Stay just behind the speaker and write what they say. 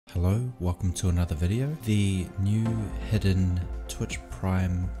Hello, welcome to another video. The new hidden Twitch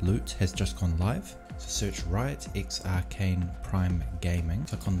Prime loot has just gone live. So search Riot X Arcane Prime Gaming.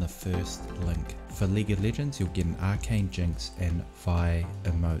 Click on the first link. For League of Legends, you'll get an Arcane Jinx and Vi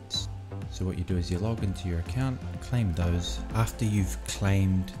Emotes. So what you do is you log into your account, claim those. After you've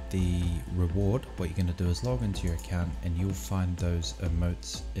claimed the reward, what you're going to do is log into your account and you'll find those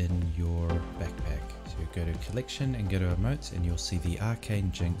emotes in your backpack. So you go to collection and go to emotes and you'll see the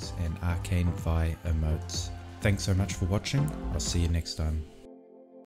Arcane Jinx and Arcane Vi emotes. Thanks so much for watching. I'll see you next time.